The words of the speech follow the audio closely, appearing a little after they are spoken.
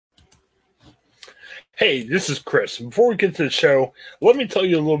Hey, this is Chris. Before we get to the show, let me tell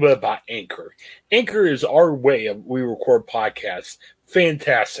you a little bit about Anchor. Anchor is our way of we record podcasts.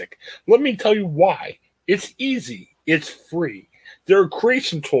 Fantastic. Let me tell you why. It's easy. It's free. There are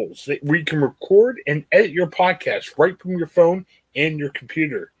creation tools that where you can record and edit your podcast right from your phone and your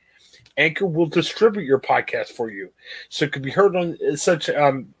computer. Anchor will distribute your podcast for you, so it can be heard on such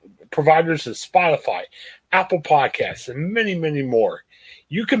providers as Spotify, Apple Podcasts, and many, many more.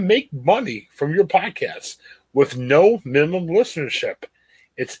 You can make money from your podcast with no minimum listenership.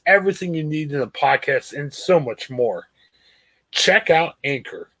 It's everything you need in a podcast and so much more. Check out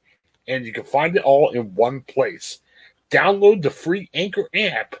Anchor, and you can find it all in one place. Download the free Anchor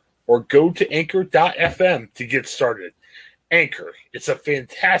app or go to anchor.fm to get started. Anchor, it's a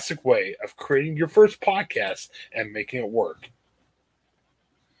fantastic way of creating your first podcast and making it work.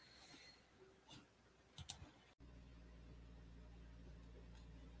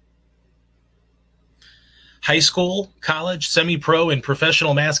 High school, college, semi-pro, and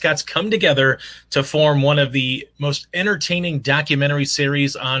professional mascots come together to form one of the most entertaining documentary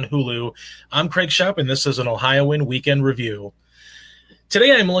series on Hulu. I'm Craig Schaub, and this is an Ohioan Weekend Review.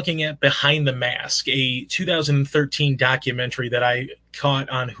 Today I'm looking at Behind the Mask, a 2013 documentary that I caught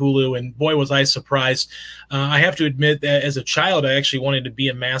on Hulu, and boy, was I surprised. I have to admit that as a child, I actually wanted to be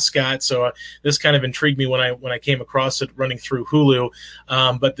a mascot, so this kind of intrigued me when I came across it running through Hulu.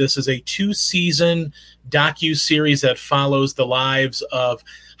 But this is a 2-season docu-series that follows the lives of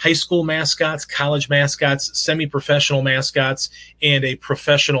high school mascots, college mascots, semi-professional mascots, and a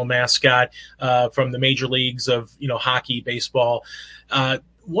professional mascot from the major leagues of hockey, baseball.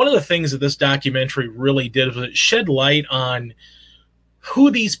 One of the things that this documentary really did was it shed light on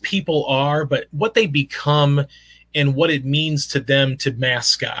who these people are, but what they become and what it means to them to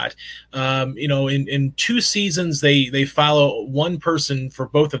mascot. In 2 seasons, they follow one person for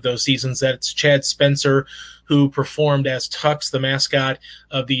both of those seasons. That's Chad Spencer, who performed as Tux, the mascot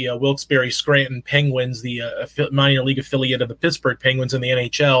of the Wilkes-Barre Scranton Penguins, the minor league affiliate of the Pittsburgh Penguins in the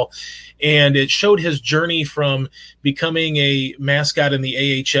NHL. And it showed his journey from becoming a mascot in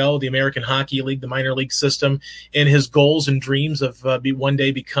the AHL, the American Hockey League, the minor league system, and his goals and dreams of one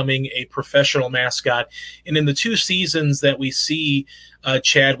day becoming a professional mascot. And in the 2 seasons that we see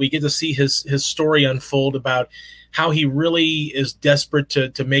Chad, we get to see his story unfold about how he really is desperate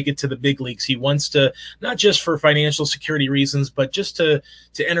to make it to the big leagues. He wants to, not just for financial security reasons, but just to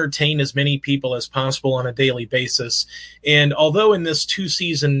entertain as many people as possible on a daily basis. And although in this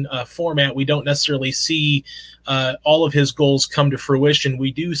 2-season format, we don't necessarily see all of his goals come to fruition,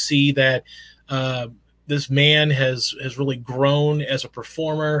 we do see that this man has really grown as a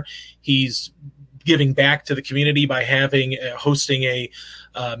performer. He's giving back to the community by hosting a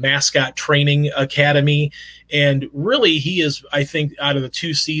mascot training academy. And really, he is, I think, out of the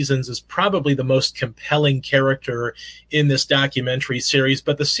 2 seasons, is probably the most compelling character in this documentary series.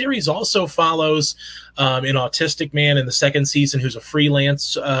 But the series also follows an autistic man in the 2nd season who's a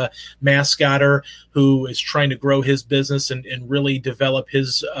freelance mascotter who is trying to grow his business and really develop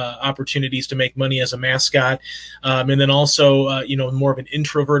his opportunities to make money as a mascot. And then also, more of an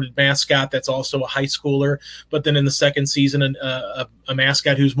introverted mascot that's also a high schooler. But then in the 2nd season, a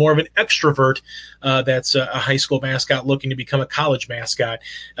mascot who's more of an extrovert that's a high school mascot looking to become a college mascot.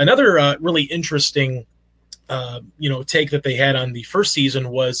 Another really interesting take that they had on the 1st season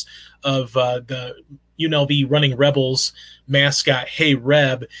was of the UNLV Running Rebels mascot, Hey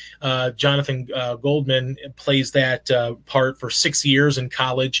Reb. Jonathan Goldman plays that part for 6 years in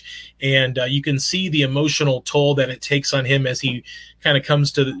college, and you can see the emotional toll that it takes on him as he kind of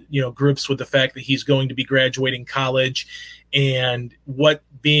comes to grips with the fact that he's going to be graduating college and what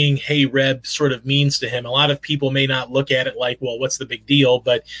being Hey Reb sort of means to him. A lot of people may not look at it like, well, what's the big deal?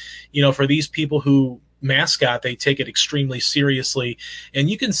 But, for these people who mascot, they take it extremely seriously. And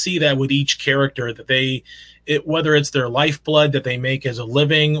you can see that with each character that whether it's their lifeblood that they make as a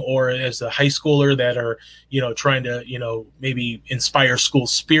living or as a high schooler that are, trying to, maybe inspire school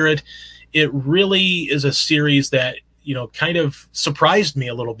spirit, it really is a series that kind of surprised me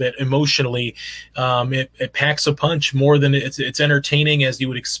a little bit emotionally. It packs a punch more than it's entertaining as you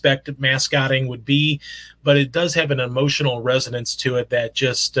would expect mascotting would be, but it does have an emotional resonance to it that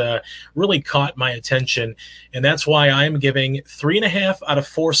just really caught my attention. And that's why I'm giving 3.5 out of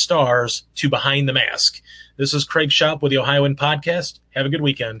 4 stars to Behind the Mask. This is Craig Schaub with the Ohioan Podcast. Have a good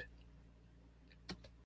weekend.